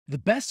The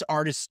best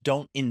artists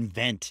don't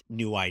invent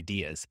new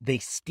ideas, they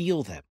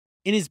steal them.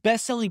 In his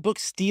best selling book,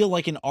 Steal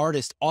Like an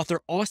Artist, author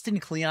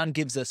Austin Kleon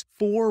gives us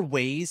 4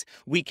 ways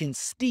we can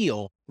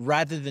steal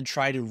rather than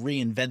try to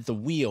reinvent the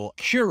wheel.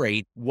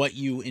 Curate what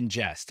you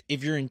ingest.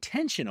 If you're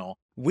intentional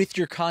with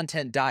your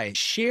content diet,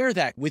 share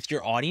that with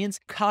your audience,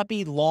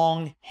 copy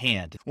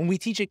longhand. When we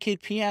teach a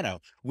kid piano,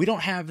 we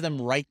don't have them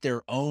write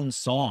their own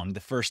song the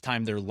first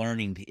time they're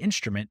learning the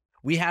instrument.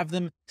 We have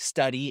them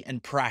study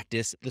and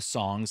practice the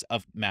songs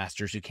of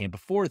masters who came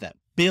before them.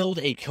 Build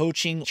a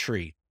coaching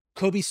tree.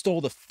 Kobe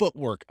stole the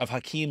footwork of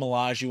Hakeem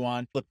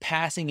Olajuwon, the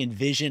passing and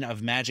vision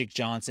of Magic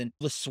Johnson,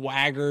 the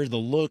swagger, the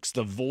looks,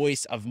 the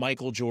voice of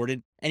Michael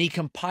Jordan, and he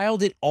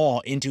compiled it all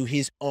into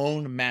his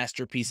own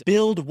masterpiece.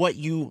 Build what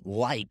you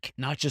like,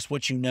 not just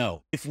what you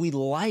know. If we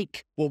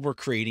like what we're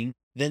creating,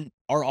 then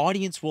our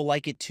audience will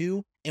like it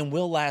too, and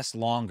will last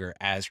longer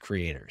as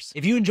creators.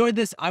 If you enjoyed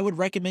this, I would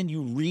recommend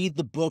you read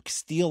the book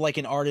Steal Like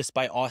an Artist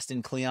by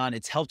Austin Kleon.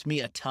 It's helped me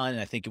a ton,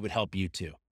 and I think it would help you too.